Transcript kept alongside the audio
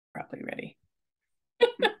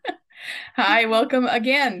Hi, welcome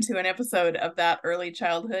again to an episode of That Early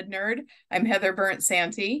Childhood Nerd. I'm Heather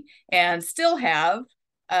Bernt-Santy and still have,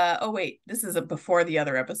 oh wait, this is a before the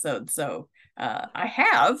other episode. So I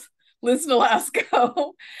have Liz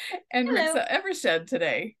Nolasco and Hello. Rixa Evershed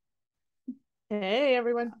today. Hey,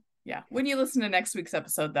 everyone. Yeah, when you listen to next week's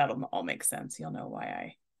episode, that'll all make sense. You'll know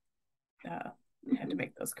why I had to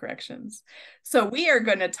make those corrections. So we are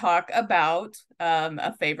going to talk about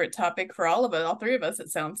a favorite topic for all of us, all three of us, it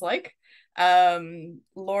sounds like.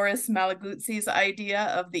 Loris Malaguzzi's idea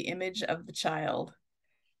of the image of the child.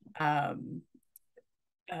 Um,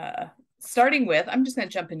 Starting with, I'm just going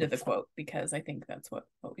to jump into the quote because I think that's what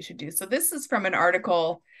we should do. So this is from an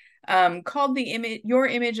article called Your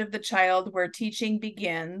Image of the Child, Where Teaching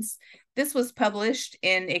Begins. This was published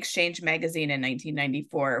in Exchange magazine in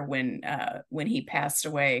 1994 when he passed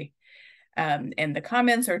away. And the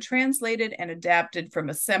comments are translated and adapted from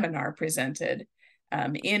a seminar presented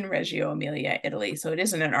in Reggio Emilia, Italy. So it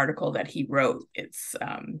isn't an article that he wrote. It's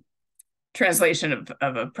translation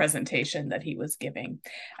of a presentation that he was giving.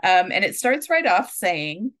 And it starts right off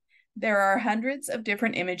saying, there are hundreds of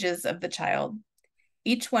different images of the child.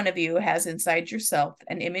 Each one of you has inside yourself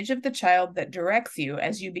an image of the child that directs you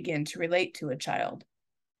as you begin to relate to a child.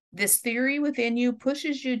 This theory within you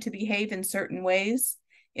pushes you to behave in certain ways.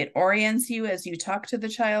 It orients you as you talk to the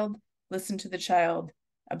child, listen to the child,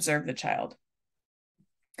 observe the child.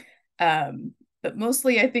 But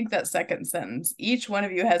mostly I think that second sentence, each one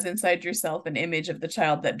of you has inside yourself an image of the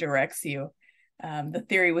child that directs you. The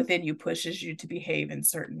theory within you pushes you to behave in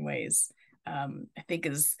certain ways. I think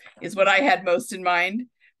is what I had most in mind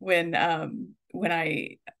when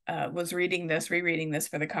I was rereading this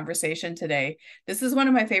for the conversation today. This is one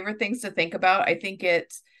of my favorite things to think about. I think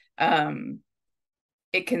it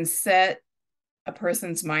can set a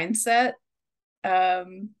person's mindset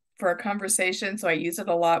for a conversation. So I use it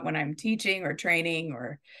a lot when I'm teaching or training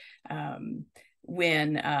or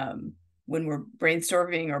when we're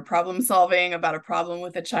brainstorming or problem solving about a problem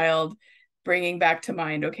with a child, bringing back to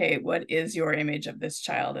mind, okay, what is your image of this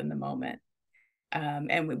child in the moment?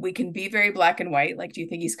 And we can be very black and white. Like, do you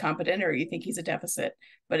think he's competent or you think he's a deficit?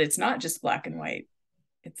 But it's not just black and white.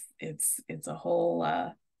 It's a whole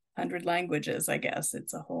 100 languages, I guess.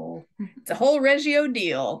 It's a whole Reggio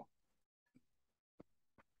deal.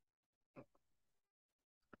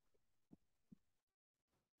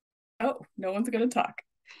 Oh, no one's going to talk.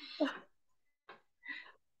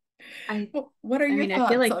 What are your thoughts I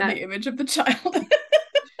feel like on the image of the child?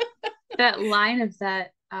 that line of that,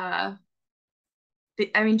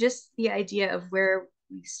 just the idea of where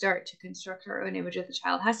we start to construct our own image of the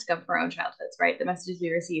child has to come from our own childhoods, right? The messages we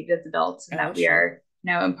received as adults and that we are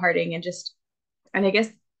now imparting, and I guess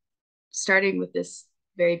starting with this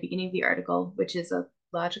very beginning of the article, which is a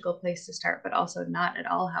logical place to start, but also not at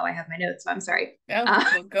all how I have my notes. So I'm sorry. Well,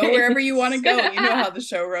 go wherever you want to go. You know how the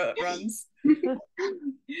show runs.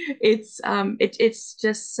 It's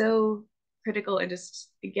just so critical and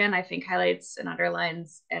just again I think highlights and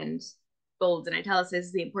underlines and bolds and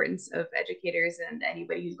italicizes the importance of educators and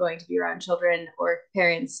anybody who's going to be around children or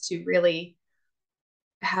parents to really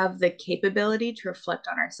have the capability to reflect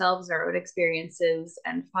on ourselves, our own experiences,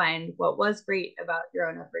 and find what was great about your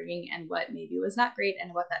own upbringing and what maybe was not great,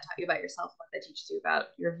 and what that taught you about yourself, what that teaches you about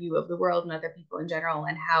your view of the world and other people in general,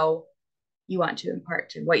 and how you want to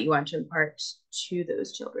impart and what you want to impart to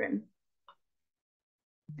those children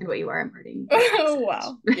and what you are imparting. Oh,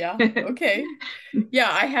 wow. Yeah. Okay.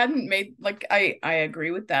 Yeah, I hadn't made, like, I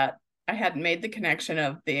agree with that. I hadn't made the connection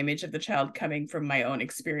of the image of the child coming from my own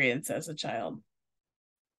experience as a child.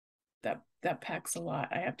 That packs a lot.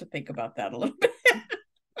 I have to think about that a little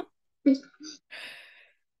bit.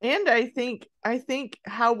 And I think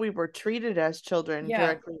how we were treated as children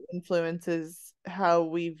directly influences how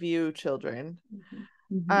we view children.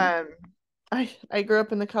 Mm-hmm. I grew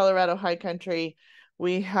up in the Colorado high country.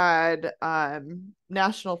 We had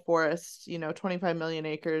national forests, 25 million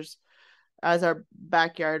acres as our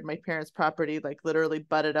backyard. My parents' property like literally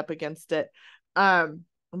butted up against it.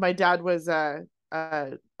 My dad was a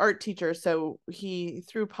art teacher, so he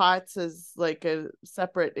threw pots as like a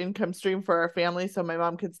separate income stream for our family so my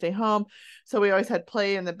mom could stay home. So we always had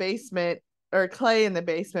clay in the basement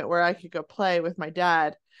where I could go play with my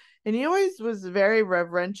dad, and he always was very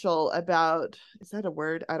reverential about, is that a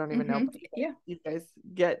word? I don't even know. Yeah, you guys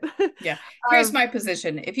get. Yeah, here's my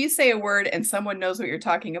position. If you say a word and someone knows what you're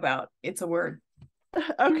talking about, it's a word.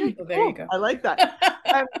 Okay, so there you go. I like that.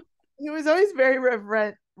 He was always very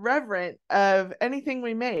reverent of anything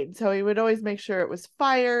we made, so he would always make sure it was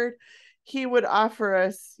fired. He would offer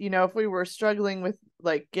us, if we were struggling with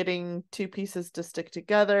like getting two pieces to stick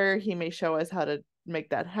together, he may show us how to make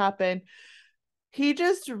that happen. He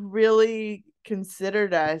just really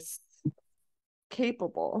considered us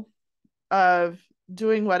capable of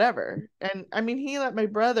doing whatever. And I mean, he let my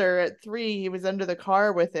brother at 3, he was under the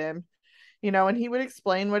car with him, and he would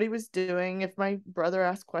explain what he was doing if my brother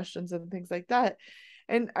asked questions and things like that.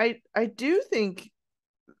 And I do think,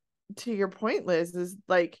 to your point, Liz, is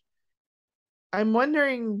like, I'm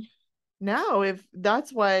wondering now if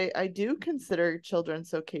that's why I do consider children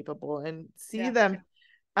so capable and see them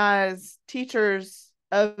as teachers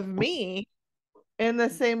of me in the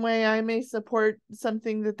same way I may support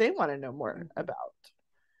something that they want to know more about.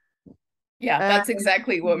 Yeah, that's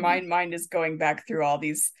exactly what my mind is going back through all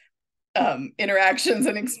these interactions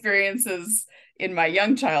and experiences in my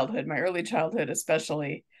young childhood, my early childhood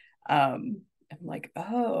especially. I'm like,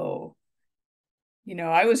 oh,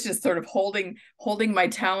 I was just sort of holding my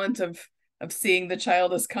talent of seeing the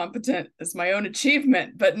child as competent as my own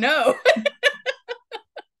achievement, but no.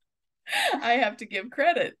 I have to give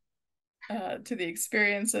credit to the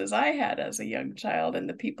experiences I had as a young child and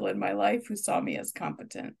the people in my life who saw me as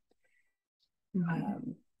competent.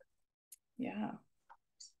 Yeah.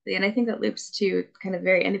 And I think that loops to kind of the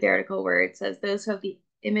very end of the article where it says, those who have the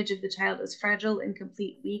image of the child as fragile,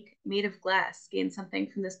 incomplete, weak, made of glass, gain something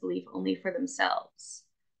from this belief only for themselves.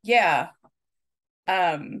 Yeah.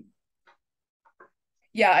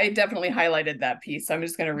 Yeah, I definitely highlighted that piece. So I'm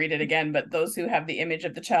just going to read it again. But those who have the image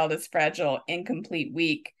of the child as fragile, incomplete,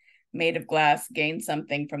 weak, made of glass, gain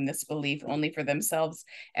something from this belief only for themselves.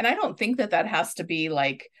 And I don't think that has to be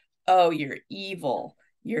like, oh, you're evil.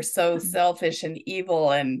 You're so selfish and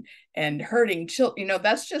evil and hurting children.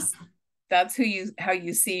 That's how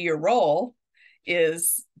you see your role,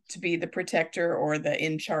 is to be the protector or the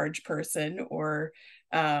in charge person, or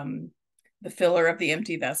the filler of the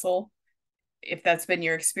empty vessel. If that's been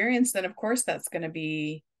your experience, then of course that's going to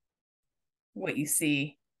be what you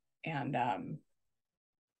see. And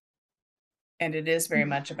it is very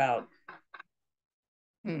much about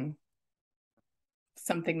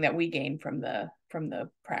something that we gain from the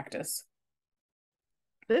practice.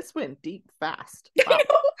 This went deep fast. Wow.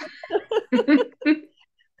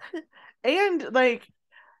 And like,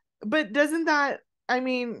 but doesn't that, I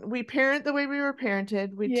mean, we parent the way we were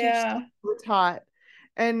parented, we teach the way we're taught,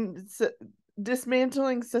 and so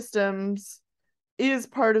dismantling systems is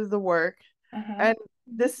part of the work. And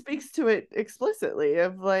this speaks to it explicitly,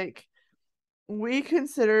 of like, we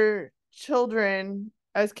consider children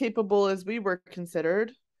as capable as we were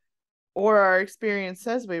considered, or our experience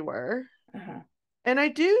says we were. And I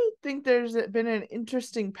do think there's been an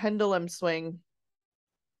interesting pendulum swing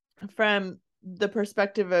from the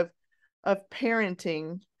perspective of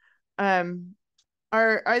parenting.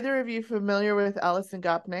 Are either of you familiar with Alison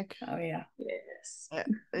Gopnik? Oh yeah. Yes. I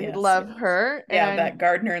love her. Yeah, and that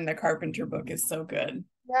Gardener and the Carpenter book is so good.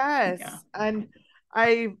 Yes. Yeah. And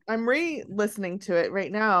I'm re-listening to it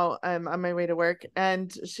right now on my way to work,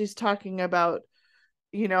 and she's talking about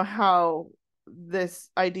how this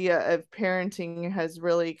idea of parenting has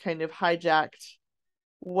really kind of hijacked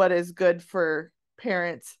what is good for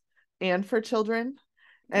parents and for children,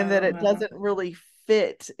 and that it doesn't really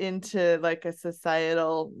fit into like a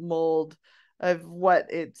societal mold of what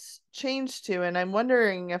it's changed to. And I'm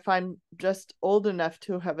wondering if I'm just old enough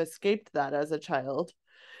to have escaped that as a child,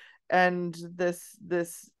 and this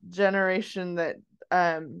generation that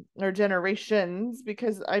or generations,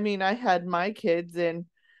 because I mean, I had my kids in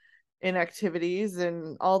activities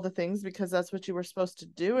and all the things because that's what you were supposed to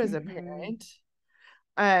do as a parent.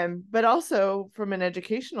 But also from an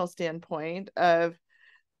educational standpoint, of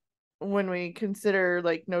when we consider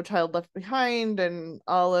like No Child Left Behind and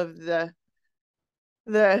all of the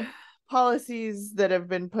policies that have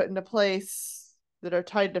been put into place that are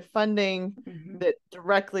tied to funding, that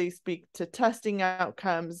directly speak to testing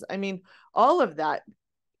outcomes. I mean, all of that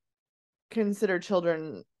consider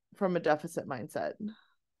children from a deficit mindset.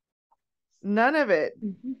 None of it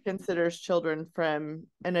considers children from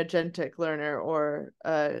an agentic learner or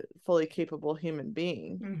a fully capable human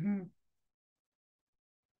being.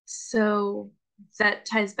 So that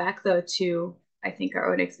ties back though to, I think,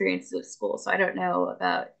 our own experiences of school. So I don't know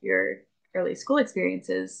about your early school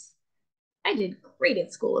experiences. I did great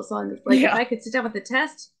at school, as long as if I could sit down with the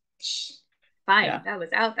test, fine. That was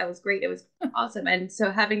out. That was great. It was awesome. And so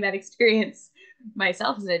having that experience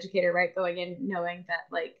myself as an educator, right, going in knowing that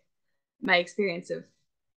like my experience of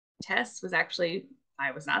tests was actually,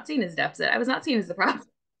 I was not seen as a deficit. I was not seen as the problem.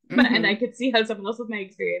 And I could see how someone else with my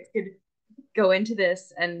experience could go into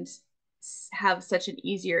this and have such an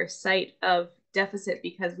easier sight of deficit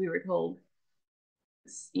because we were told,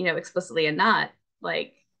 explicitly and not,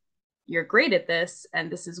 like, you're great at this,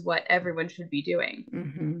 and this is what everyone should be doing.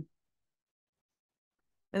 Mm-hmm.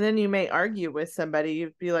 And then you may argue with somebody.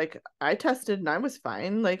 You'd be like, I tested and I was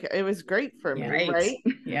fine. Like, it was great for me, right?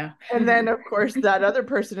 Yeah. And then, of course, that other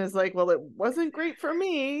person is like, well, it wasn't great for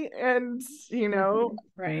me. And, you know.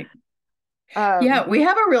 Right. Yeah, we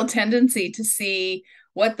have a real tendency to see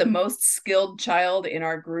what the most skilled child in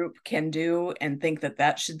our group can do and think that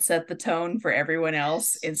that should set the tone for everyone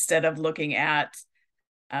else, instead of looking at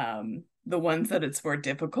the ones that it's more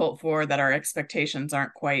difficult for, that our expectations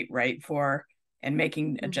aren't quite right for, and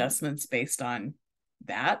making adjustments based on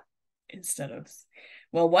that, instead of,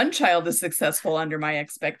 well, one child is successful under my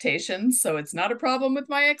expectations, so it's not a problem with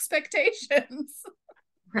my expectations.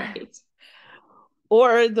 Right.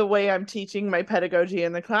 Or the way I'm teaching my pedagogy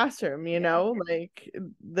in the classroom, you know, like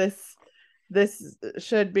this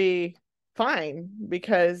should be fine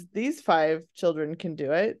because these 5 children can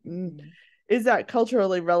do it. And is that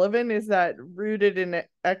culturally relevant? Is that rooted in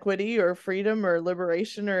equity or freedom or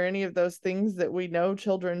liberation or any of those things that we know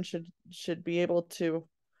children should be able to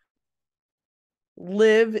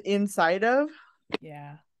live inside of?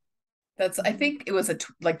 Yeah. That's, I think it was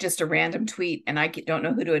like just a random tweet, and I don't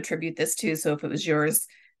know who to attribute this to. So if it was yours,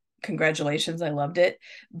 congratulations, I loved it,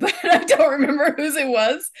 but I don't remember whose it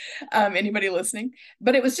was. Anybody listening?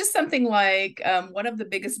 But it was just something like, one of the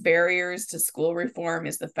biggest barriers to school reform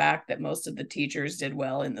is the fact that most of the teachers did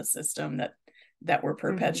well in the system that we're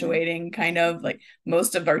perpetuating. Kind of like,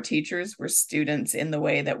 most of our teachers were students in the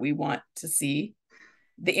way that we want to see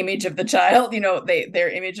the image of the child. You know, their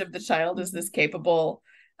image of the child is this capable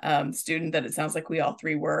student that it sounds like we all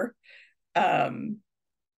 3 were.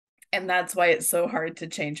 And that's why it's so hard to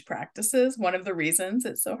change practices. One of the reasons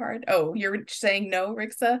it's so hard. Oh, you're saying no,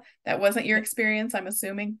 Rixa? That wasn't your experience, I'm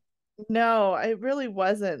assuming? No, it really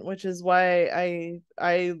wasn't, which is why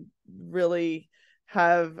I really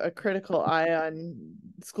have a critical eye on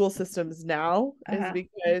school systems now, is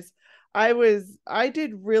because I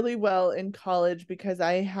did really well in college because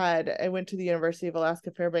I went to the University of Alaska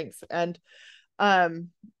Fairbanks, and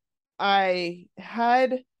I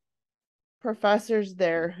had professors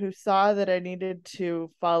there who saw that I needed to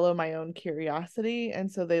follow my own curiosity,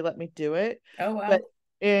 and so they let me do it. Oh, wow. But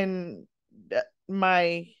in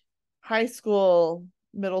my high school,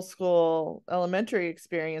 middle school, elementary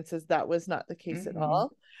experiences, that was not the case at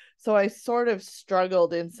all. So I sort of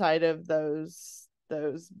struggled inside of those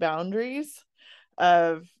boundaries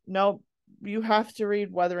of, nope, you have to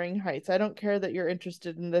read Wuthering Heights. I don't care that you're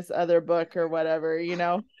interested in this other book or whatever, you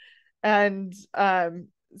know. And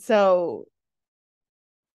so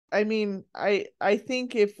I mean, I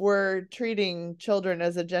think if we're treating children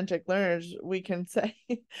as agentic learners, we can say,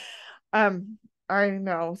 I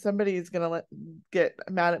know somebody's gonna get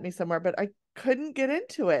mad at me somewhere, but I couldn't get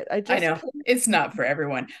into it. I know couldn't. It's not for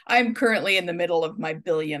everyone. I'm currently in the middle of my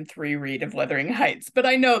 1,000,000,000th reread of Wuthering Heights, but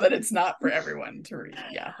I know that it's not for everyone to read.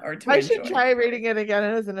 Yeah, or to I should try reading it again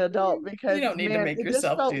as an adult, because you don't need to make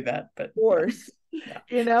yourself do that. But forced,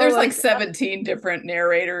 you know, there's like 17 different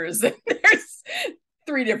narrators, and there's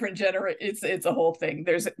 3 different it's a whole thing.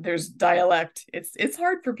 There's dialect. It's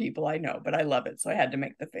hard for people, I know, but I love it, so I had to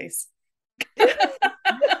make the face.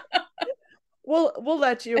 We'll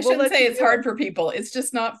let you. I shouldn't say it's hard for people. It's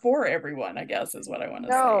just not for everyone, I guess, is what I want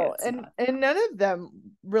to say. No, and none of them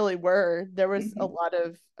really were. There was a lot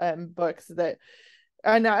of books that,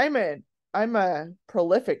 and I'm a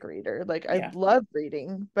prolific reader. Like, I love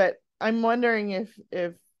reading, but I'm wondering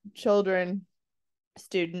if children,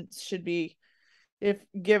 students should be, if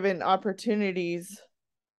given opportunities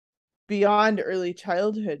beyond early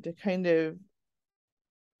childhood, to kind of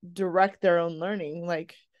direct their own learning.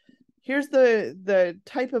 Like, here's the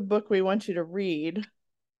type of book we want you to read.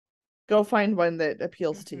 Go find one that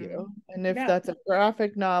appeals to you. And if that's a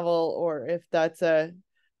graphic novel, or if that's a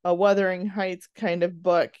Wuthering Heights kind of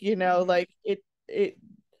book, you know, like it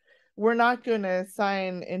we're not going to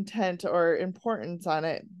assign intent or importance on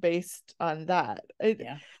it based on that. It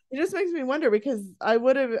just makes me wonder, because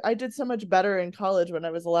I did so much better in college when I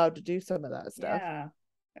was allowed to do some of that stuff. Yeah.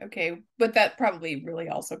 Okay, but that probably really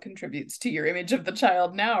also contributes to your image of the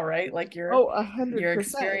child now, right? Like your 100%, your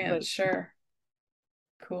experience. Sure.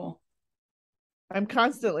 Cool. I'm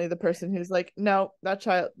constantly the person who's like, no, that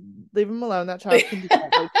child, leave him alone. That child can do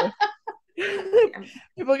that.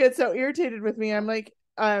 People get so irritated with me. I'm like,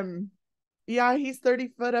 yeah, he's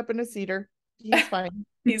 30 foot up in a cedar. He's fine.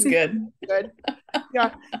 He's good. Good.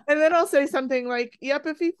 Yeah. And then I'll say something like, yep,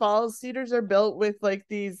 if he falls, cedars are built with like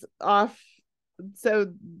these off,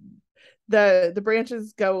 so the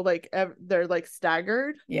branches go like, they're like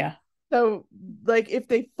staggered. Yeah. So like if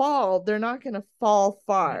they fall, they're not going to fall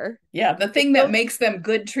far. Yeah, the thing that makes them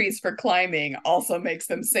good trees for climbing also makes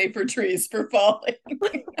them safer trees for falling.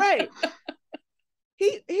 Right.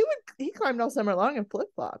 He climbed all summer long in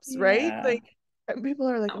flip-flops, right? Like, and people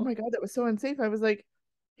are like, oh my God, that was so unsafe. I was like,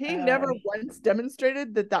 he never once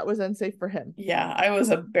demonstrated that was unsafe for him. Yeah, I was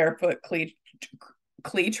a barefoot tree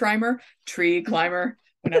climber.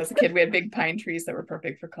 When I was a kid, we had big pine trees that were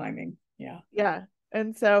perfect for climbing. Yeah.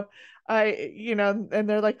 And so and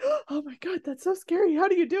they're like, oh my God, that's so scary. How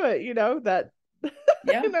do you do it? That.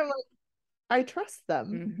 Yeah. And I'm like, I trust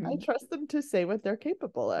them. Mm-hmm. I trust them to say what they're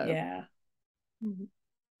capable of. Yeah.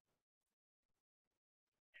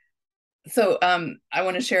 So I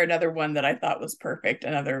want to share another one that I thought was perfect,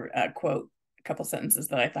 another quote, a couple sentences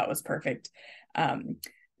that I thought was perfect.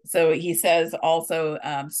 So he says also,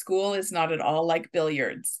 school is not at all like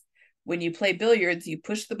billiards. When you play billiards, you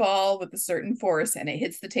push the ball with a certain force and it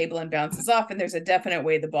hits the table and bounces off, and there's a definite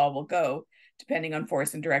way the ball will go, depending on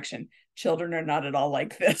force and direction. Children are not at all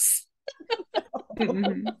like this.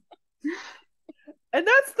 And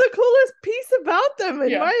that's the coolest piece about them,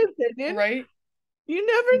 in my opinion. Right? You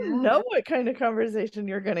never know what kind of conversation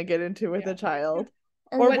you're going to get into with a child,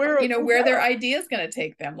 or what, where their idea is going to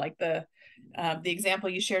take them. Like the example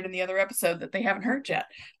you shared in the other episode that they haven't heard yet.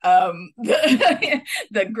 The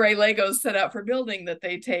gray Legos set out for building that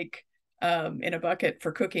they take in a bucket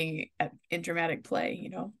for cooking in dramatic play.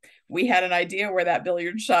 We had an idea where that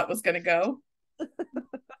billiard shot was going to go.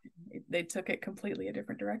 They took it completely a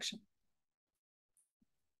different direction.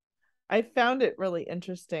 I found it really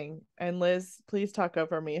interesting. And Liz, please talk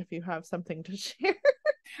over me if you have something to share.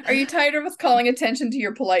 Are you tired of us calling attention to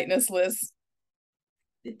your politeness, Liz?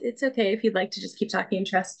 It's okay if you'd like to just keep talking and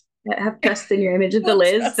have trust in your image of the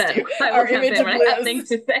Liz. That I will jump in when I have things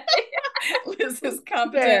to say. Liz is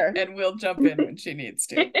competent and will jump in when she needs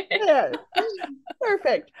to. Yeah,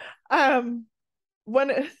 perfect.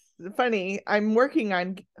 Funny, I'm working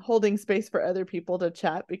on holding space for other people to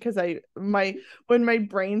chat because when my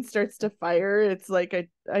brain starts to fire, it's like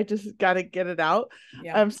I just got to get it out.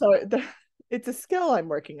 So it's a skill I'm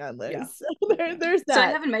working on, Liz. Yeah. There's that. So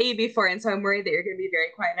I haven't met you before, and so I'm worried that you're going to be very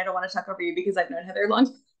quiet, and I don't want to talk over you because I've known Heather long.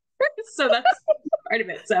 So that's part of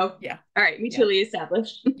it. So all right, mutually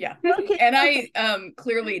established. Yeah. Okay. And I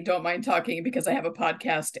clearly don't mind talking because I have a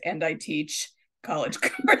podcast and I teach college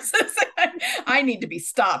courses. I need to be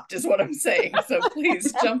stopped is what I'm saying. So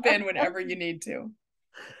please jump in whenever you need to.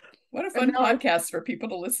 What a fun podcast for people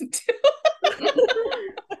to listen to.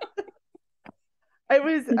 I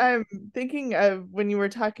was thinking of when you were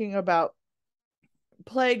talking about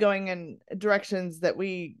play going in directions that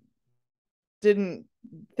we didn't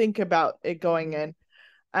think about it going in.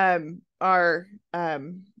 Our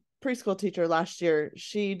preschool teacher last year,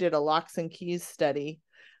 she did a locks and keys study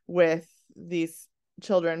with these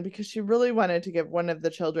children because she really wanted to give one of the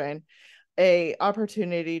children a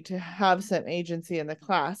opportunity to have some agency in the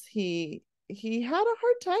class. He had a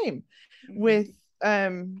hard time with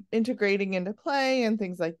integrating into play and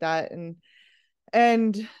things like that,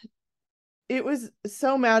 and it was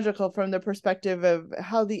so magical from the perspective of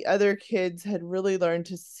how the other kids had really learned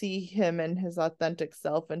to see him and his authentic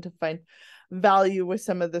self and to find value with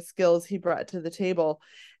some of the skills he brought to the table,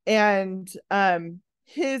 and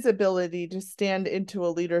his ability to stand into a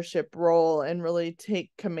leadership role and really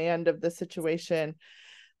take command of the situation.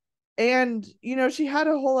 And, she had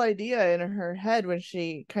a whole idea in her head when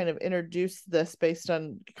she kind of introduced this based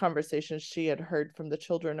on conversations she had heard from the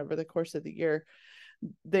children over the course of the year.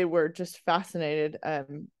 They were just fascinated.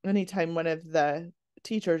 Anytime one of the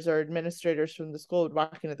teachers or administrators from the school would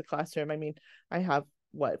walk into the classroom, I mean, I have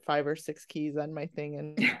 5 or 6 keys on my thing,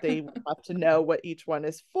 and they have to know what each one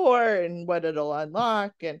is for and what it'll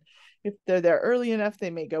unlock, and if they're there early enough they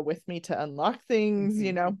may go with me to unlock things.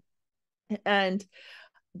 And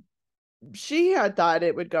she had thought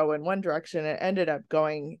it would go in one direction. It ended up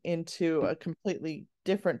going into a completely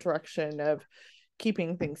different direction of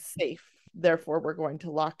keeping things safe, therefore we're going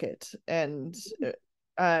to lock it. And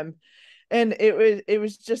it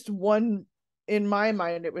was just one, in my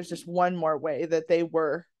mind, it was just one more way that they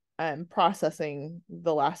were processing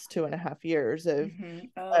the last 2.5 years of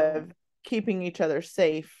keeping each other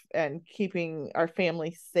safe and keeping our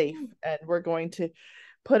family safe. And we're going to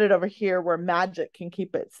put it over here where magic can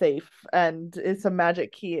keep it safe, and it's a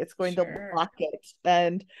magic key, it's going to lock it.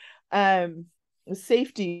 And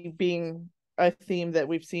safety being a theme that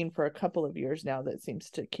we've seen for a couple of years now that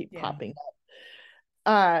seems to keep popping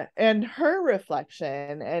up. And her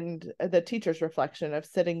reflection and the teacher's reflection of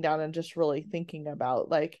sitting down and just really thinking about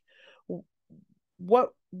like what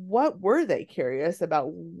what were they curious about?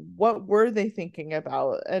 What were they thinking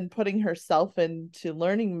about? And putting herself into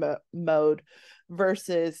learning mode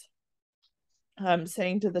versus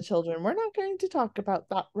saying to the children, we're not going to talk about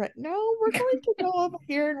that right now. We're going to go over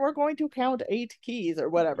here and we're going to count 8 keys or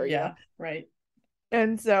whatever. Yeah, you know? right.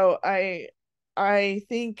 And so I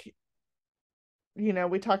think, you know,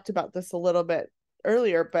 we talked about this a little bit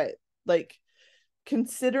earlier, but like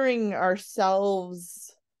considering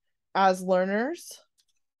ourselves as learners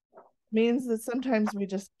means that sometimes we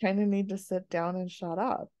just kind of need to sit down and shut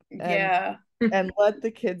up and let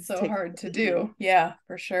the kids so take hard to do. Yeah,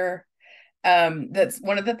 for sure. That's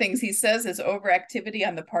one of the things he says is overactivity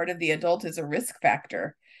on the part of the adult is a risk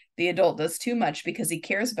factor. The adult does too much because he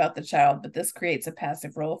cares about the child, but this creates a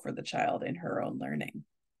passive role for the child in her own learning.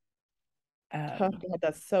 Oh God,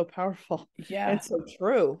 that's so powerful. Yeah, it's so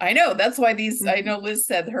true. I know. That's why these. I know Liz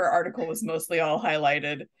said her article was mostly all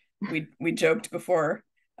highlighted. We joked before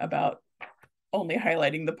about only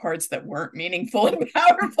highlighting the parts that weren't meaningful and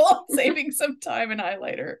powerful, saving some time and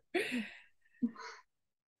highlighter.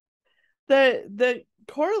 The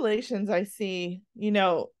correlations I see, you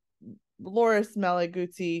know, Loris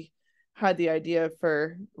Malaguzzi had the idea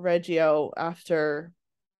for Reggio after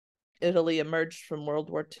Italy emerged from World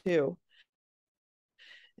War II.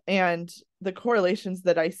 And the correlations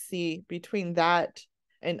that I see between that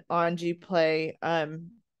and Anji play,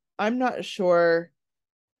 I'm not sure.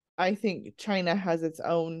 I think China has its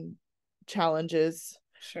own challenges,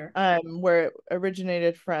 sure, where it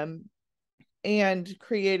originated from, and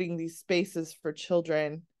creating these spaces for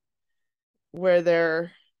children where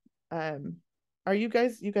they're are you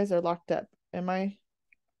guys are locked up. Am I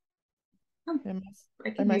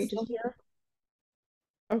still here?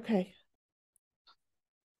 Okay.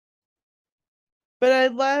 But I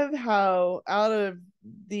love how out of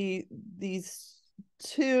these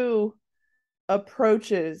two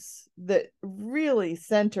approaches that really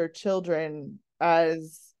center children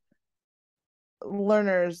as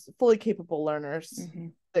learners, fully capable learners,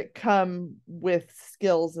 that come with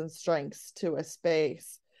skills and strengths to a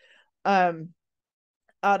space, out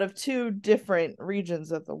of two different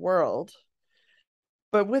regions of the world,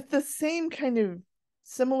 but with the same kind of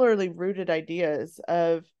similarly rooted ideas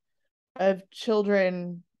of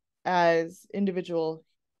children as individual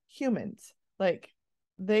humans. Like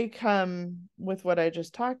they come with what I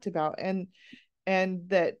just talked about, and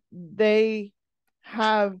that they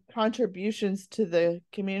have contributions to the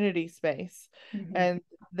community space, and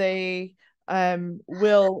they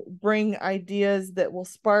will bring ideas that will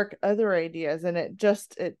spark other ideas, and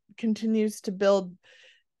it continues to build,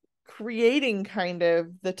 creating kind of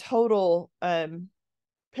the total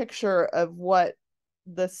picture of what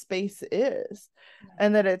the space is,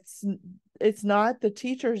 and that it's not the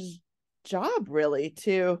teacher's job really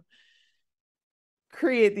to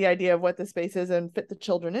create the idea of what the space is and fit the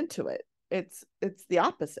children into it. It's the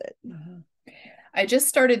opposite. I just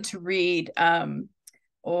started to read and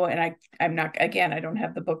I'm not, again, I don't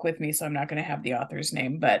have the book with me, so I'm not going to have the author's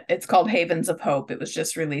name, but it's called Havens of Hope. It was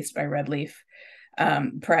just released by Red Leaf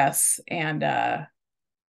Press, and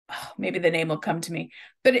maybe the name will come to me,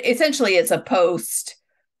 but essentially it's a post,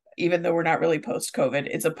 even though we're not really post-COVID,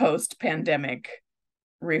 it's a post-pandemic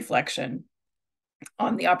reflection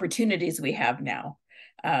on the opportunities we have now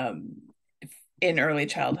in early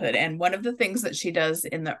childhood. And one of the things that she does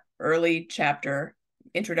in the early chapter,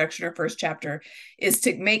 introduction or first chapter, is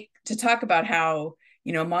to talk about how,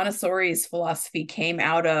 you know, Montessori's philosophy came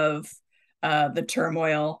out of the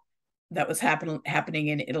turmoil that was happening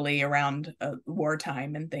in Italy around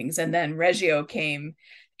wartime and things. And then Reggio came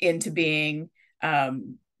into being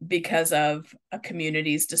because of a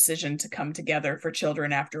community's decision to come together for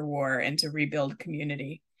children after war and to rebuild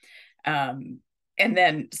community. And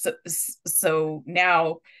then so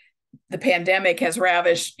now the pandemic has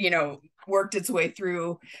ravished, you know, worked its way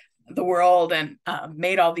through the world and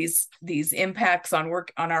made all these impacts on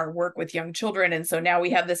our work with young children. And so now we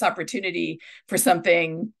have this opportunity for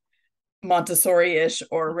something Montessori-ish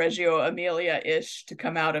or Reggio Emilia-ish to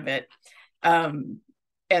come out of it.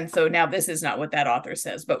 And so now this is not what that author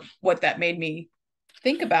says, but what that made me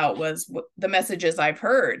think about was the messages I've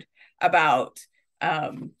heard about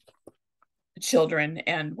children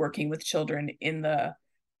and working with children in the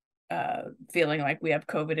feeling like we have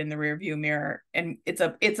COVID in the rearview mirror. And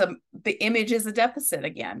the image is a deficit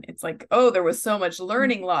again. It's like, oh, there was so much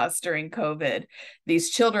learning loss during COVID.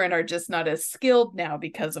 These children are just not as skilled now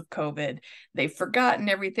because of COVID. They've forgotten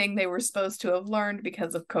everything they were supposed to have learned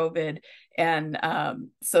because of COVID. And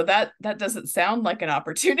so that doesn't sound like an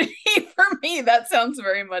opportunity for me. That sounds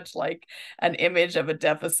very much like an image of a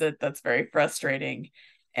deficit that's very frustrating.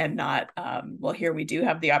 and not, well, here we do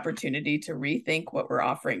have the opportunity to rethink what we're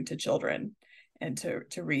offering to children and to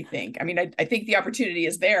rethink. I mean, I think the opportunity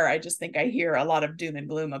is there. I just think I hear a lot of doom and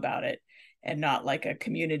gloom about it, and not like a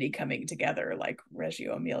community coming together like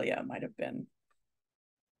Reggio Emilia might have been.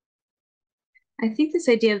 I think this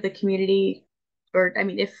idea of the community, or I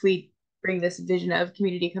mean, if we bring this vision of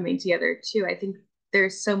community coming together too, I think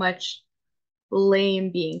there's so much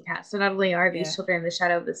blame being passed. So not only are these children in the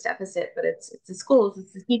shadow of this deficit, but it's the schools,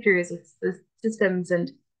 it's the teachers, it's the systems.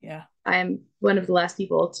 And I'm one of the last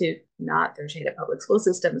people to not throw shade at public school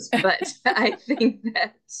systems, but I think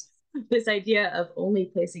that this idea of only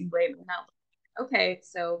placing blame and not, okay,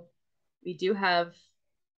 so we do have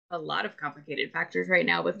a lot of complicated factors right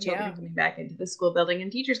now with children coming back into the school building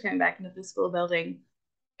and teachers coming back into the school building,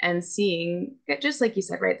 and seeing, just like you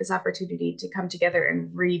said, right, this opportunity to come together and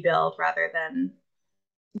rebuild rather than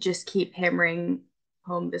just keep hammering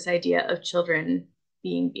home this idea of children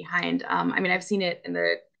being behind. I mean, I've seen it in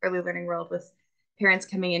the early learning world with parents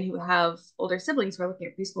coming in who have older siblings who are looking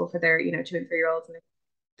at preschool for their, 2 and 3-year-olds, and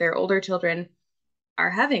their older children are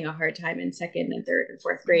having a hard time in 2nd and 3rd and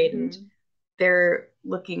 4th grade. And they're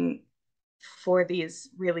looking for these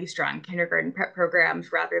really strong kindergarten prep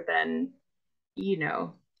programs rather than,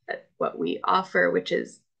 what we offer, which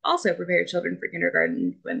is also prepare children for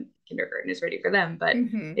kindergarten when kindergarten is ready for them. But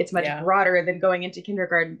it's much broader than going into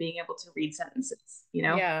kindergarten being able to read sentences,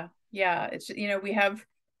 Yeah. It's, we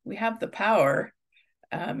have the power.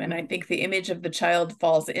 And I think the image of the child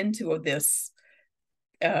falls into this,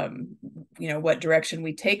 what direction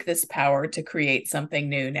we take this power to create something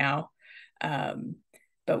new now.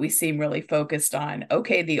 But we seem really focused on,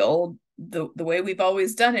 okay, the way we've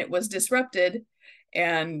always done it was disrupted,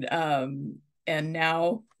 and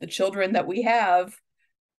now the children that we have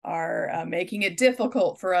are making it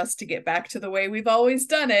difficult for us to get back to the way we've always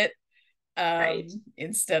done it,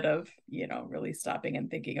 instead of really stopping and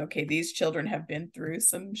thinking, okay, these children have been through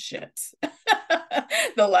some shit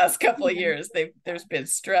the last couple of years. There's been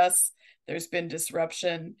stress, there's been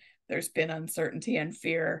disruption, there's been uncertainty and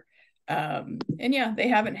fear, and they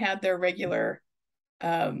haven't had their regular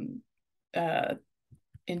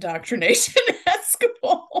indoctrination at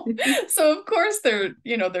school. So of course their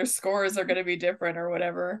scores are going to be different or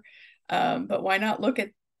whatever, but why not look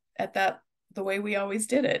at that the way we always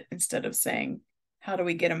did it, instead of saying, how do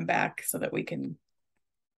we get them back so that we can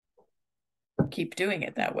keep doing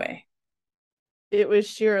it that way? It was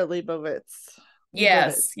Shira Leibovitz.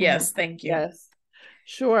 Yes, thank you. Yes,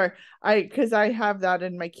 sure. Because I have that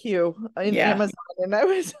in my queue in Amazon, and I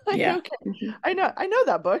was like, okay, I know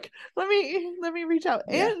that book. Let me reach out.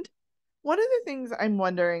 And one of the things I'm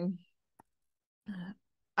wondering,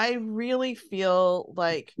 I really feel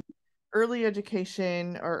like early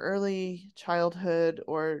education or early childhood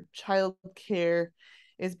or child care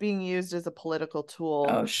is being used as a political tool.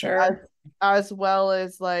 Oh, sure. As well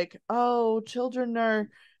as like, oh, children are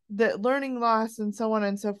the learning loss and so on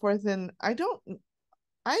and so forth. And I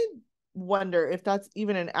wonder if that's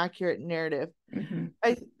even an accurate narrative.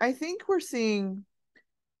 I think we're seeing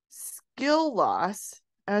skill loss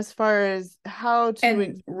as far as how to,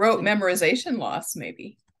 and rote memorization loss,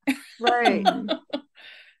 maybe. Right.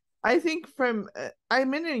 I think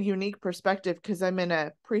I'm in a unique perspective because I'm in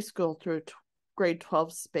a preschool through grade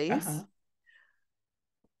 12 space.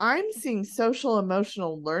 I'm seeing social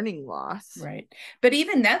emotional learning loss. Right. But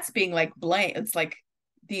even that's being like blame. It's like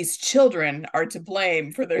these children are to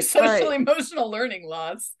blame for their social emotional learning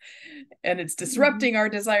loss. And it's disrupting our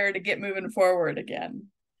desire to get moving forward again.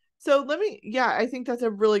 So I think that's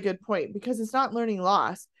a really good point, because it's not learning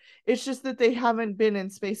loss. It's just that they haven't been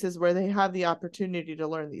in spaces where they have the opportunity to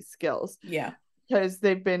learn these skills. Yeah. Because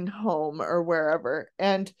they've been home or wherever.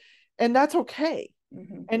 And that's okay.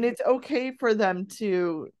 And it's okay for them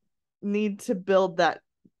to need to build that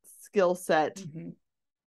skill set,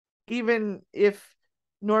 even if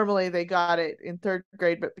normally they got it in 3rd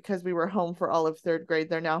grade, but because we were home for all of 3rd grade,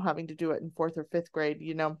 they're now having to do it in 4th or 5th grade,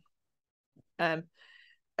 And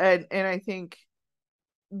I think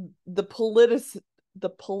the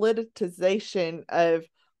politicization of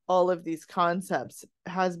all of these concepts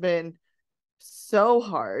has been so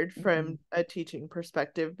hard from a teaching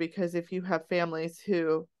perspective, because if you have families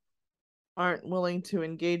who aren't willing to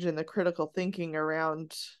engage in the critical thinking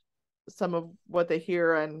around some of what they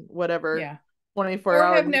hear and whatever 24 or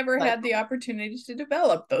hours, have never had the opportunity to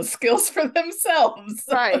develop those skills for themselves.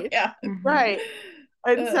 Right. Right.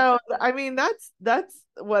 And so I mean that's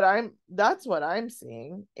what I'm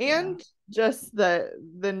seeing, and just the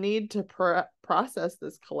need to process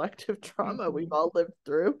this collective trauma we've all lived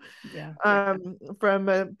through, from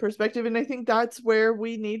a perspective. And I think that's where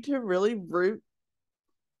we need to really root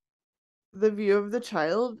the view of the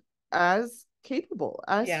child as capable,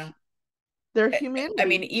 as their humanity. I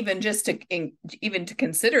mean, even to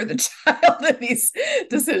consider the child in these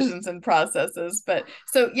decisions and processes. But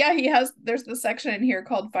so yeah, there's the section in here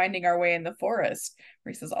called Finding Our Way in the Forest,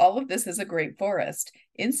 where he says, all of this is a great forest.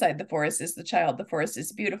 Inside the forest is the child. The forest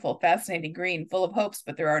is beautiful, fascinating, green, full of hopes,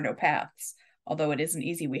 but there are no paths. Although it isn't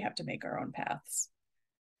easy, we have to make our own paths.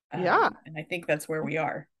 Yeah. And I think that's where we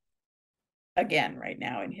are again right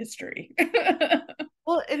now in history.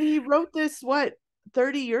 Well, and he wrote this,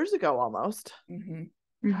 30 years ago almost.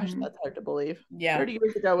 Mm-hmm. Gosh, that's hard to believe. Yeah. 30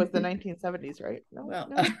 years ago was the 1970s, right? No. Well,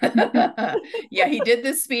 yeah, he did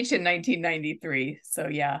this speech in 1993. So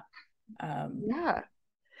yeah. Yeah.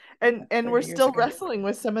 And we're still wrestling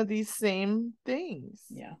with some of these same things.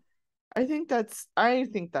 Yeah. I think that's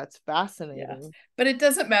fascinating. Yeah. But it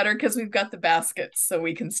doesn't matter because we've got the baskets, so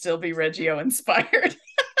we can still be Reggio inspired.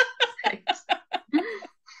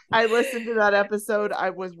 I listened to that episode. I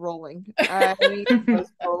was rolling. I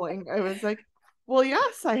was like, well,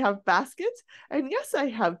 yes, I have baskets, and yes, I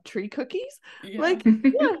have tree cookies. Yeah. Like,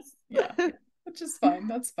 yes. Yeah. Which is fine.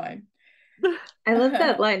 That's fine. I love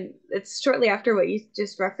that line. It's shortly after what you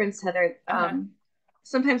just referenced, Heather.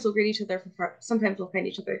 Sometimes we'll greet each other sometimes we'll find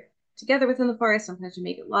each other together within the forest. Sometimes we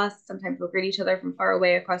make it lost. Sometimes we'll greet each other from far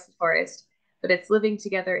away across the forest. But it's living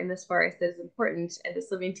together in this forest that is important, and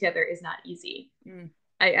this living together is not easy.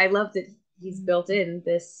 I love that he's built in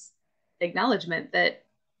this acknowledgement that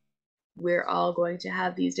we're all going to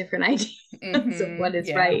have these different ideas of what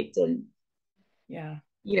is right. And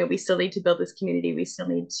we still need to build this community. We still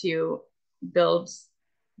need to build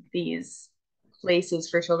these places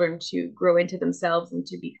for children to grow into themselves and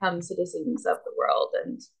to become citizens of the world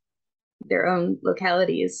and their own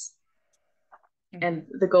localities. And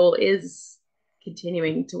the goal is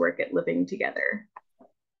continuing to work at living together.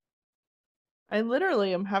 I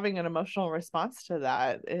literally am having an emotional response to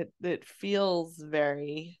that. It feels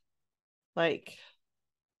very like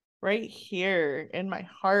right here in my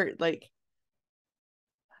heart, like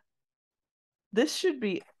this should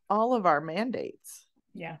be all of our mandates.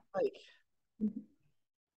 Yeah. Like,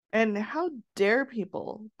 and how dare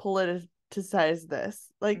people politicize this?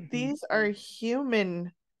 Like these are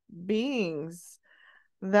human beings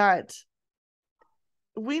that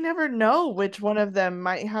we never know which one of them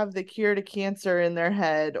might have the cure to cancer in their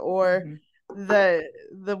head, or the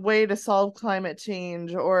way to solve climate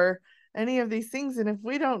change, or any of these things. And if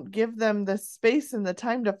we don't give them the space and the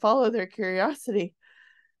time to follow their curiosity,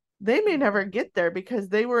 they may never get there, because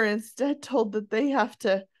they were instead told that they have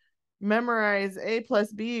to memorize A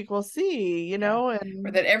plus B equals C, and or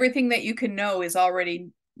that everything that you can know is already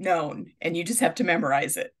known and you just have to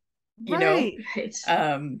memorize it. Right.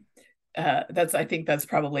 I think that's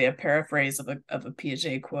probably a paraphrase of a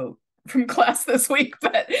Piaget quote from class this week.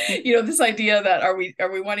 But this idea that are we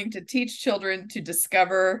wanting to teach children to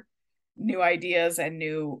discover new ideas and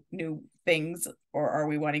new things, or are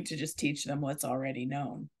we wanting to just teach them what's already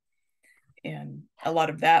known? And a lot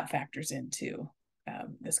of that factors into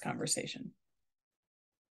this conversation.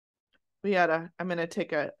 I'm going to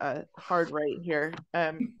take a hard right here.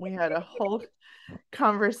 We had a whole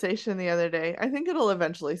conversation the other day. I think it'll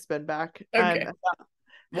eventually spin back. Okay.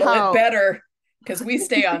 It better, because we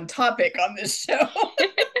stay on topic on this show.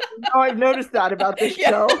 I've noticed that about this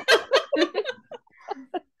show.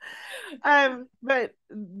 But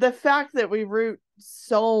the fact that we root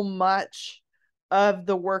so much of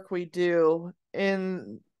the work we do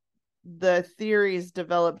in the theories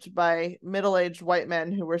developed by middle-aged white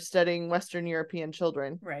men who were studying Western European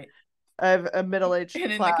children, right, of a middle-aged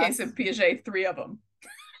and class. In the case of Piaget, 3 of them.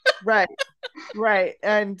 right.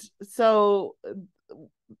 And so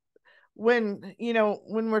when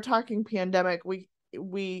we're talking pandemic,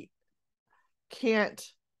 we can't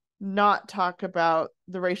not talk about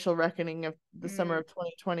the racial reckoning of the summer of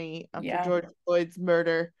 2020 after George Floyd's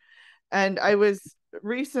murder. And I was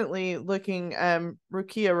recently looking,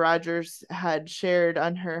 Rukia Rogers had shared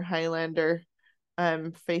on her Highlander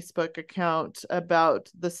Facebook account about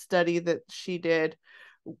the study that she did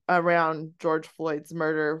around George Floyd's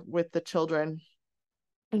murder with the children.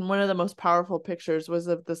 And one of the most powerful pictures was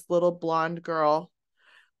of this little blonde girl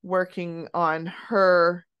working on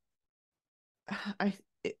her,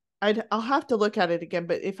 I'll have to look at it again,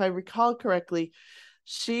 but if I recall correctly,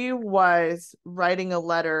 she was writing a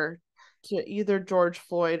letter to either George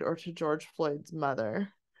Floyd or to George Floyd's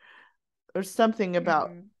mother, or something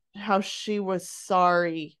about how she was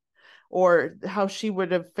sorry, or how she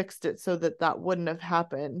would have fixed it so that wouldn't have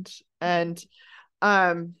happened. And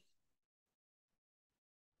when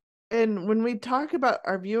we talk about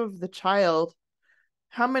our view of the child,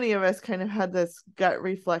 how many of us kind of had this gut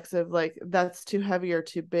reflex of like, that's too heavy or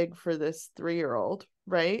too big for this 3-year-old,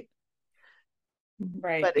 right?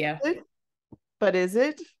 Right. But yeah. Is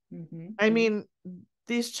it? I mean,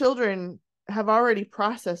 these children have already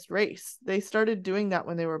processed race. They started doing that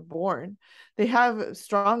when they were born. They have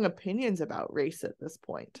strong opinions about race at this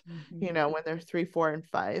point, you know, when they're 3, 4, and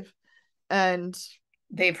 5. And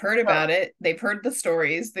they've heard about it. They've heard the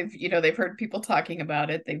stories. They've heard people talking about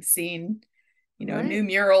it. They've seen, new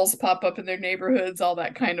murals pop up in their neighborhoods, all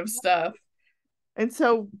that kind of stuff. And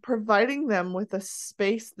so providing them with a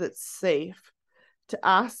space that's safe to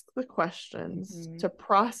ask the questions, to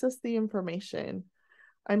process the information.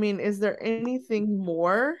 I mean, is there anything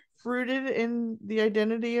more rooted in the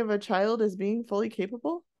identity of a child as being fully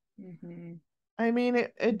capable? I mean,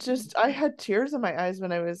 it just, I had tears in my eyes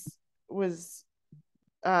when I was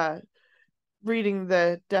reading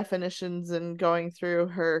the definitions and going through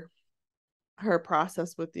her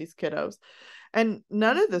process with these kiddos. And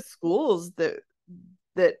none of the schools that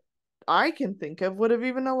I can think of would have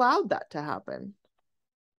even allowed that to happen.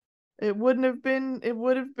 It would have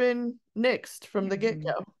been nixed from the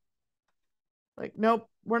get-go. Like, nope,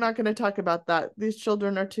 we're not going to talk about that. These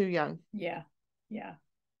children are too young. Yeah.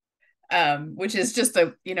 Which is just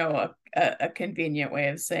a convenient way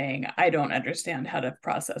of saying, I don't understand how to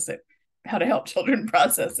process it, how to help children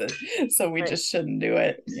process it. So we just shouldn't do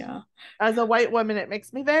it. Yeah. As a white woman, it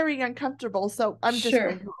makes me very uncomfortable. So I'm just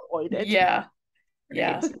going to avoid it. Yeah.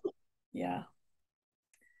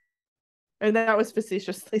 And that was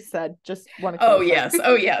facetiously said. Just want to. Oh yes.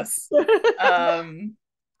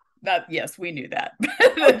 Yes, we knew that.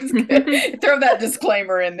 Throw that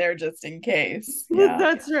disclaimer in there just in case. Yeah.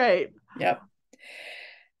 That's right. Yep.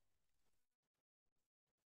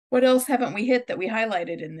 What else haven't we hit that we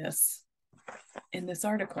highlighted in this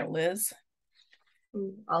article, Liz?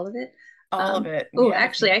 All of it. All of it.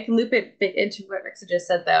 Actually, I can loop it into what Rixa just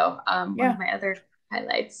said, though. One of my other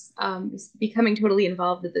highlights is becoming totally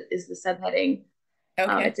involved is the subheading.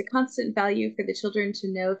 Okay. It's a constant value for the children to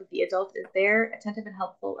know that the adult is there, attentive and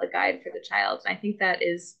helpful, a guide for the child. And I think that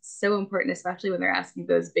is so important, especially when they're asking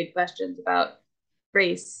those big questions about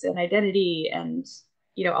race and identity and,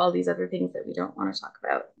 all these other things that we don't want to talk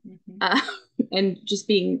about. And just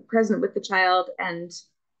being present with the child and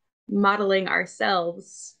modeling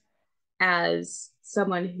ourselves as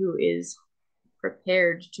someone who is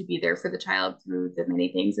prepared to be there for the child through the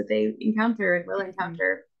many things that they encounter and will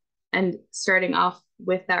encounter, and starting off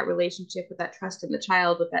with that relationship, with that trust in the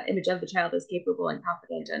child, with that image of the child as capable and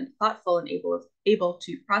confident and thoughtful and able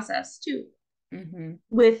to process too,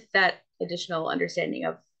 with that additional understanding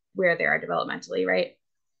of where they are developmentally, right?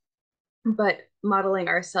 But modeling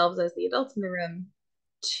ourselves as the adults in the room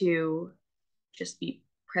to just be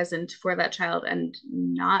present for that child and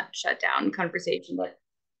not shut down conversation that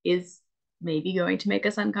is maybe going to make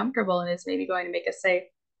us uncomfortable and is maybe going to make us say,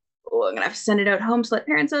 oh, I'm gonna have to send it out home to let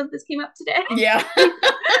parents know this came up today. Yeah.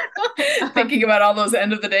 Thinking about all those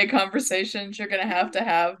end of the day conversations you're gonna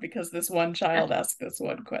have because this one child asked this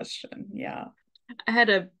one question. Yeah. I had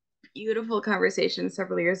a beautiful conversation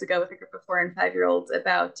several years ago with a group of 4 and 5-year-olds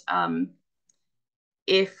about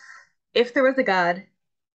if there was a God,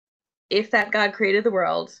 if that God created the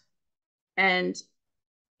world, and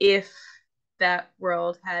if that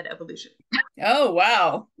world had evolution. Oh,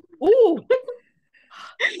 wow. Ooh.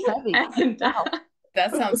 And,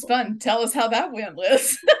 that sounds fun. Tell us how that went,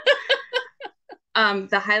 Liz.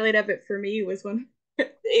 The highlight of it for me was when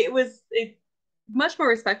it was a much more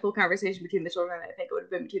respectful conversation between the children than I think it would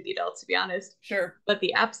have been between the adults, to be honest. Sure. But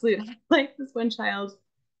the absolute highlight was one child,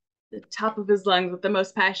 the top of his lungs with the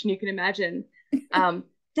most passion you can imagine.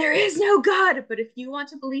 There is no God, but if you want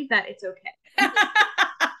to believe that, it's okay.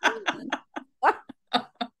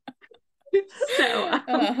 So,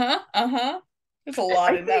 there's a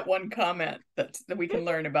lot in that one comment that we can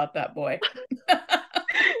learn about that boy.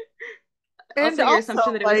 And also your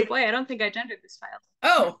assumption that it was a boy. I don't think I gendered this child.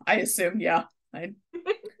 Oh, I assume, yeah. I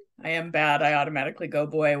am bad. I automatically go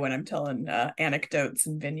boy when I'm telling anecdotes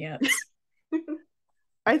and vignettes.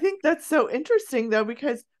 I think that's so interesting, though,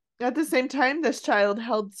 because at the same time, this child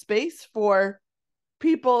held space for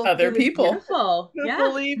other people who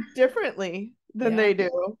believe differently than they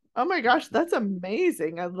do. Oh my gosh, that's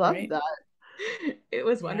amazing. I love that. It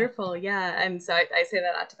was wonderful. Yeah. And so I say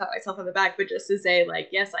that not to pat myself on the back, but just to say, like,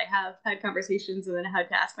 yes, I have had conversations and then I had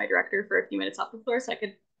to ask my director for a few minutes off the floor so I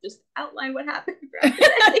could just outline what happened throughout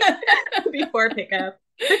the day before pickup.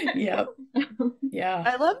 Yeah.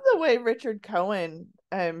 I love the way Richard Cohen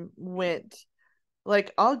went.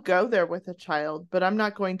 Like, I'll go there with a child, but I'm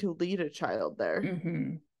not going to lead a child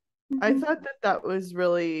there. I thought that was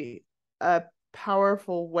really a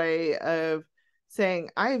powerful way of saying,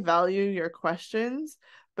 I value your questions,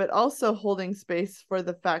 but also holding space for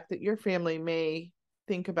the fact that your family may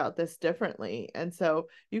think about this differently. And so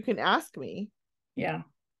you can ask me. Yeah.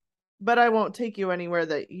 But I won't take you anywhere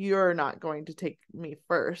that you're not going to take me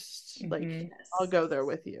first. Mm-hmm. Like, I'll go there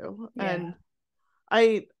with you. Yeah. And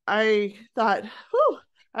I thought, whew,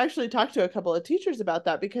 I actually talked to a couple of teachers about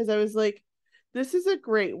that, because I was like, this is a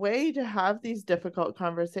great way to have these difficult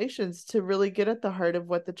conversations, to really get at the heart of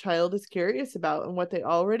what the child is curious about and what they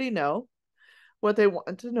already know, what they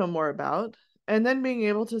want to know more about. And then being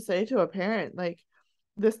able to say to a parent, like,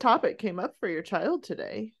 this topic came up for your child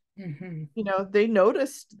today. Mm-hmm. You know, they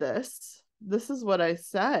noticed this. This is what I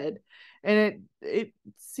said. And it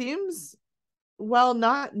seems, well,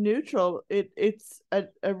 not neutral, it's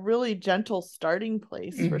a really gentle starting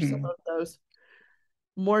place for some of those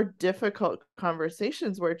more difficult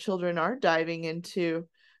conversations, where children are diving into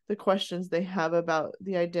the questions they have about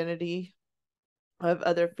the identity of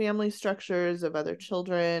other family structures, of other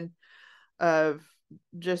children, of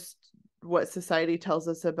just what society tells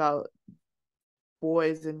us about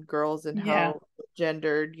boys and girls, and how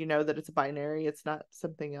gendered, you know, that it's a binary, it's not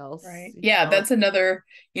something else. Right. Yeah, that's another,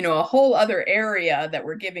 you know, a whole other area that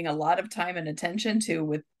we're giving a lot of time and attention to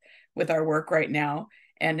with our work right now,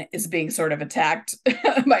 and is being sort of attacked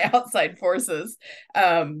by outside forces.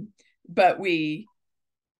 But we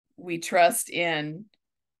trust in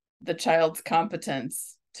the child's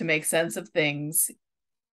competence to make sense of things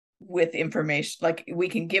with information. Like, we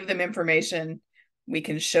can give them information, we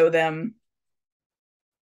can show them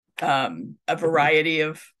a variety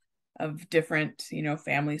of different, you know,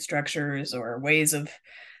 family structures or ways of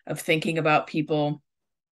thinking about people,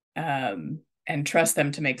 and trust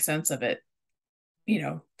them to make sense of it, you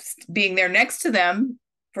know, being there next to them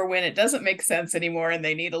for when it doesn't make sense anymore and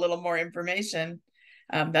they need a little more information.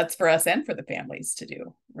 That's for us and for the families to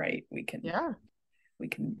do, right? We can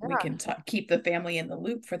keep the family in the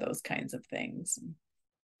loop for those kinds of things.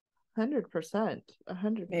 100%.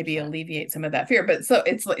 Maybe alleviate some of that fear. But so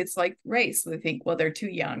it's like race. We think, well, they're too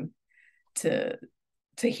young to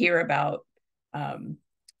hear about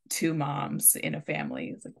two moms in a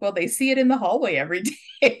family. It's like, well, they see it in the hallway every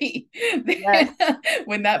day. Yes.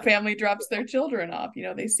 When that family drops their children off, you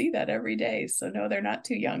know, they see that every day. So no, they're not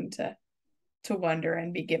too young to wonder,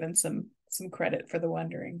 and be given some credit for the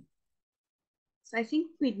wondering. So I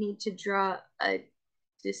think we'd need to draw a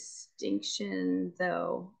distinction,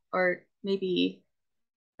 though, or maybe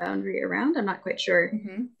boundary around, I'm not quite sure,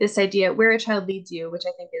 this idea where a child leads you, which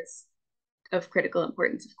I think is of critical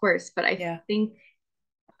importance, of course, but I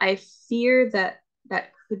fear that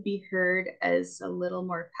could be heard as a little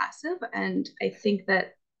more passive. And I think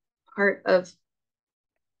that part of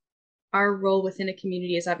our role within a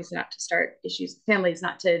community is obviously not to start issues with families,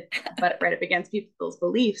 not to butt right up against people's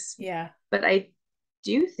beliefs. Yeah. But I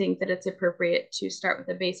do think that it's appropriate to start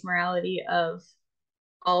with a base morality of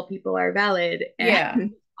all people are valid,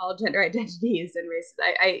 and all gender identities and races.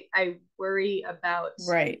 I worry about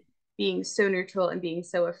being so neutral and being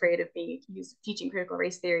so afraid of being accused of teaching critical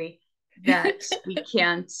race theory that we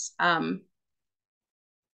can't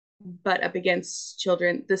butt up against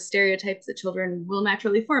children, the stereotypes that children will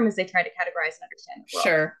naturally form as they try to categorize and understand the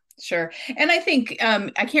world. Sure. And I think,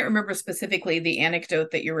 I can't remember specifically the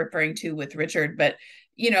anecdote that you're referring to with Richard, but,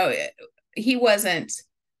 you know, he wasn't,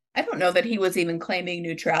 I don't know that he was even claiming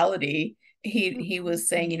neutrality. He was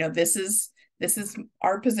saying, you know, this is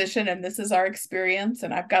our position and this is our experience.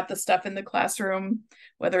 And I've got the stuff in the classroom,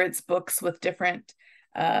 whether it's books with different,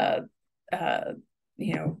 you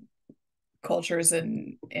know, cultures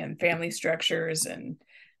and family structures and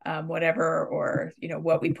whatever, or, you know,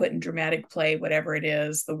 what we put in dramatic play, whatever it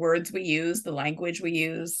is, the words we use, the language we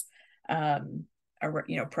use, or,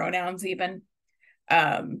 you know, pronouns even.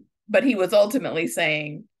 But he was ultimately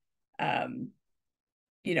saying,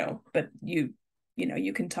 you know, but you know,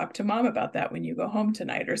 you can talk to mom about that when you go home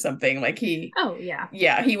tonight or something. Like he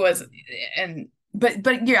was. And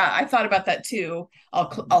but yeah, I thought about that too. I'll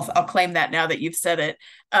claim that now that you've said it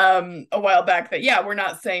a while back, that we're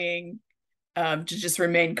not saying to just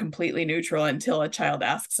remain completely neutral until a child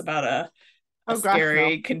asks about a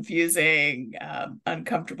scary, confusing,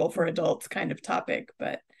 uncomfortable for adults kind of topic.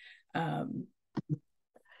 But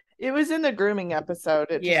it was in the grooming episode.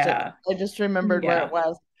 I just remembered where it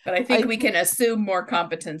was. But I think we can assume more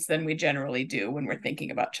competence than we generally do when we're thinking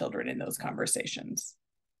about children in those conversations.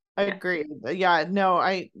 I agree. Yeah, no,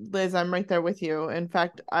 Liz, I'm right there with you. In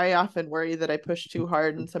fact, I often worry that I push too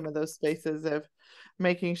hard in some of those spaces of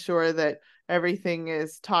making sure that everything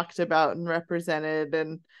is talked about and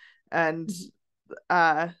represented and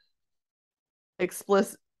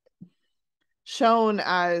explicit. shown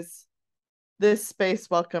as this space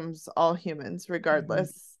welcomes all humans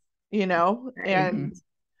regardless, you know, and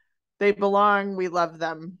they belong, we love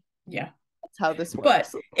them. Yeah. That's how this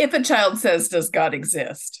works. But if a child says, does God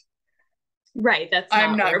exist? Right. That's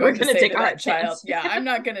I'm not going to say to that child. Stance. Yeah, I'm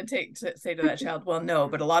not going to say to that child, well, no,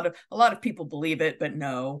 but a lot of people believe it, but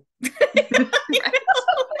no.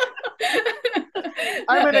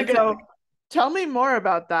 I'm going to go, tell me more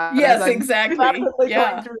about that. Yes, exactly.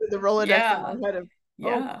 Yeah. Going through the Rolodex in my head of,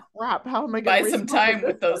 oh crap, how am I going to buy some time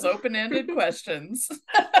with those open-ended questions?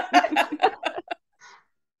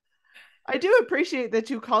 I do appreciate that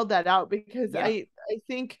you called that out, because I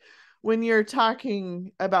think when you're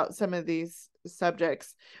talking about some of these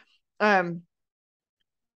subjects,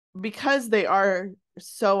 because they are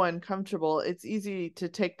so uncomfortable, it's easy to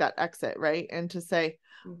take that exit, right? And to say,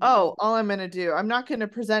 oh, all I'm going to do, I'm not going to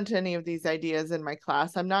present any of these ideas in my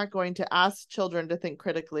class. I'm not going to ask children to think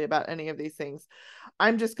critically about any of these things.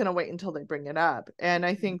 I'm just going to wait until they bring it up. And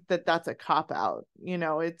I think that that's a cop out. You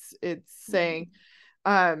know, it's saying,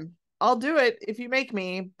 I'll do it if you make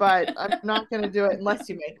me, but I'm not going to do it unless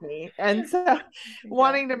you make me. And so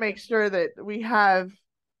wanting to make sure that we have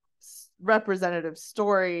representative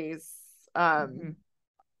stories,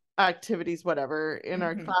 activities, whatever, in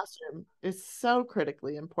our classroom is so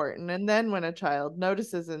critically important. And then when a child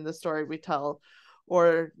notices in the story we tell,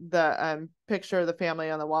 or the picture of the family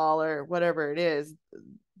on the wall, or whatever it is,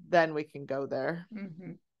 then we can go there.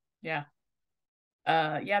 Yeah.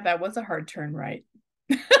 That was a hard turn, right?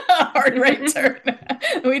 Hard right turn.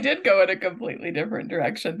 We did go in a completely different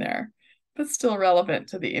direction there, but still relevant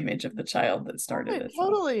to the image of the child that started it.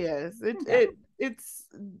 Totally is.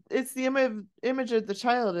 It's the image of the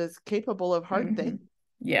child is capable of hard things.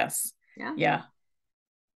 Yes. Yeah.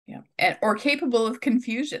 And or capable of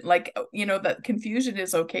confusion. Like, you know, that confusion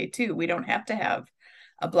is okay too. We don't have to have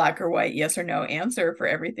a black or white yes or no answer for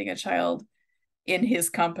everything a child in his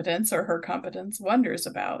competence or her competence wonders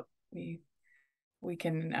about. We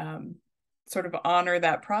can sort of honor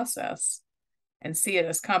that process and see it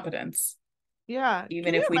as competence. Yeah.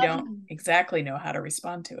 Even if we don't exactly know how to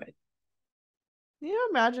respond to it. Can you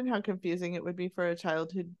imagine how confusing it would be for a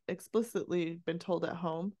child who'd explicitly been told at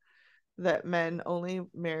home that men only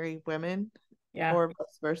marry women, or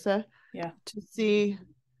vice versa, to see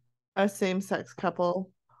a same-sex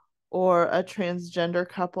couple or a transgender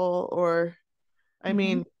couple, or I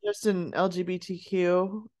mean just an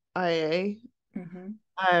LGBTQIA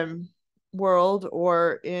world,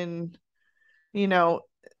 or in, you know,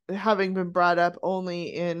 having been brought up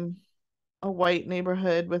only in a white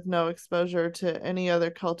neighborhood with no exposure to any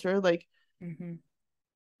other culture, like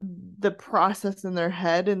the process in their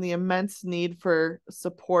head and the immense need for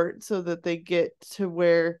support so that they get to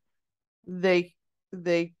where they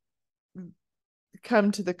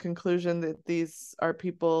come to the conclusion that these are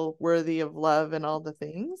people worthy of love and all the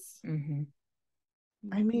things.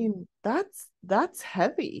 I mean, that's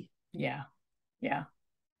heavy. Yeah.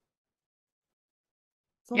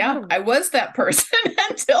 I was that person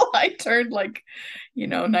until I turned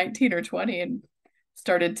 19 or 20 and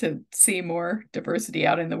started to see more diversity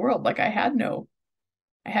out in the world. Like I had no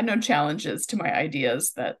challenges to my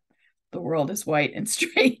ideas that the world is white and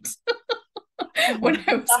straight when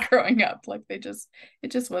I was growing up. Like it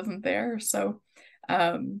just wasn't there. So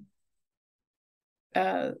how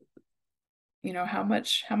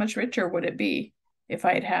much richer would it be if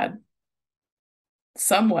I had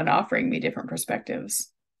someone offering me different perspectives?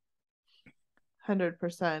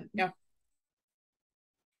 100%. Yeah.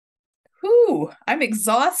 Whew, I'm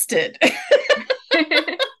exhausted.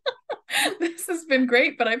 This has been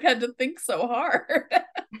great, but I've had to think so hard.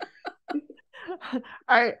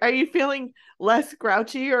 Are you feeling less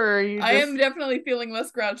grouchy, or are you I am definitely feeling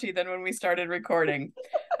less grouchy than when we started recording.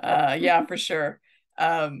 Yeah, for sure.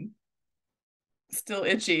 Still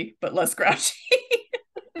itchy, but less grouchy.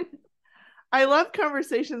 I love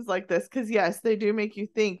conversations like this because yes, they do make you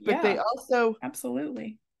think, but they also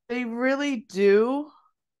absolutely, they really do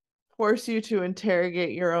force you to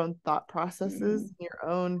interrogate your own thought processes, your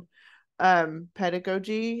own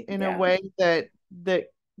pedagogy in a way that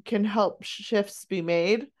can help shifts be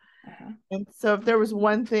made. And so if there was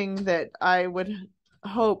one thing that I would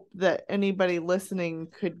hope that anybody listening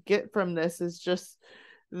could get from this, is just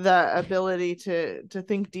the ability to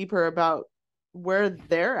think deeper about where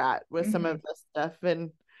they're at with some of this stuff,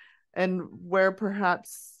 and where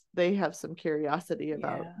perhaps they have some curiosity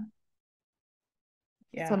about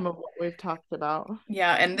some of what we've talked about.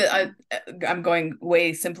 And I'm going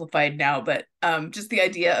way simplified now, but just the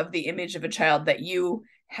idea of the image of a child, that you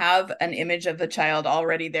have an image of the child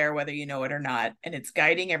already there, whether you know it or not, and it's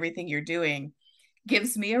guiding everything you're doing.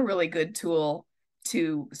 gives me a really good tool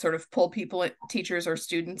to sort of pull people, teachers or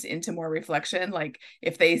students, into more reflection. Like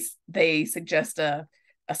if they suggest a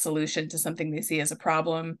solution to something they see as a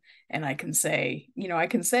problem, and I can say,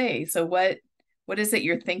 so what is it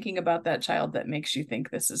you're thinking about that child that makes you think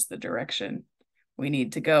this is the direction we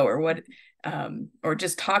need to go? Or what, or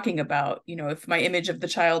just talking about, if my image of the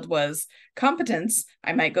child was competence,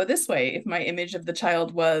 I might go this way. If my image of the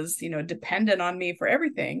child was, dependent on me for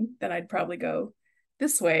everything, then I'd probably go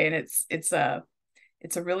this way. And it's a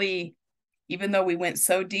really, even though we went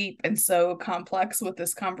so deep and so complex with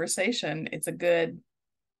this conversation,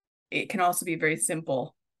 it can also be very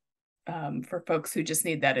simple for folks who just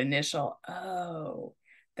need that initial, oh,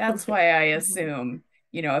 that's why I assume,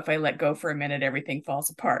 if I let go for a minute, everything falls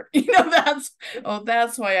apart.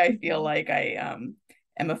 That's why I feel like I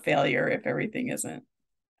am a failure if everything isn't,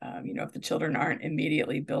 if the children aren't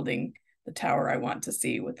immediately building the tower I want to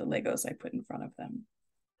see with the Legos I put in front of them.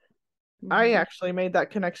 I actually made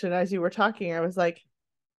that connection as you were talking. I was like,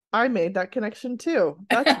 I made that connection too.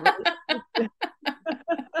 That's really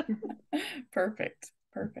Perfect.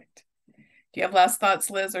 Do you have last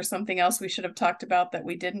thoughts, Liz, or something else we should have talked about that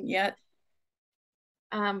we didn't yet?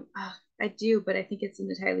 I do, but I think it's an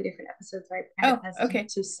entirely different episode, so I kind of hesitate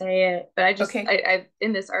to say it. But I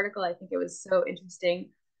in this article, I think it was so interesting.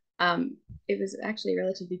 It was actually a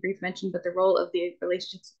relatively brief mention, but the role of the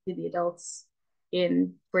relationships with the adults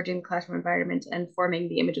in forging the classroom environment and forming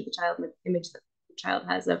the image of the child, and the image that the child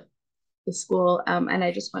has of the school. And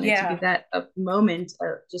I just wanted to give that a moment,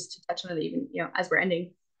 just to touch on it, even as we're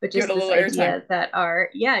ending, but just this idea that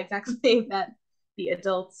that the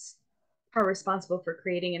adults are responsible for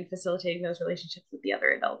creating and facilitating those relationships with the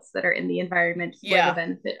other adults that are in the environment for the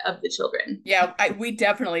benefit of the children. Yeah, we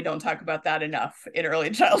definitely don't talk about that enough in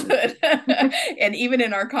early childhood. And even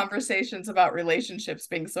in our conversations about relationships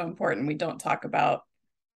being so important, we don't talk about,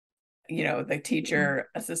 the teacher,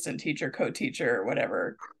 assistant teacher, co-teacher,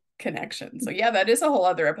 whatever connection. So yeah, that is a whole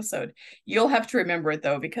other episode. You'll have to remember it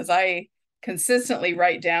though, because I consistently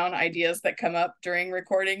write down ideas that come up during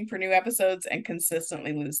recording for new episodes and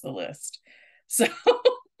consistently lose the list. So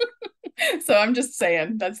I'm just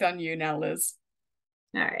saying, that's on you now, Liz.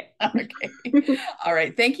 All right. Okay. All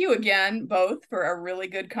right. Thank you again, both, for a really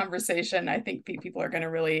good conversation. I think people are going to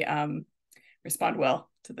really respond well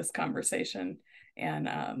to this conversation.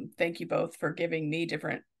 And thank you both for giving me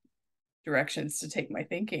different directions to take my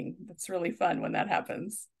thinking. It's really fun when that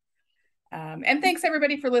happens. And thanks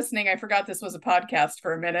everybody for listening. I forgot this was a podcast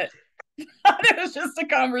for a minute. It was just a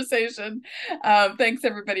conversation. Thanks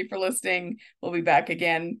everybody for listening. We'll be back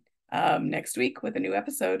again next week with a new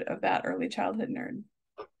episode of That Early Childhood Nerd.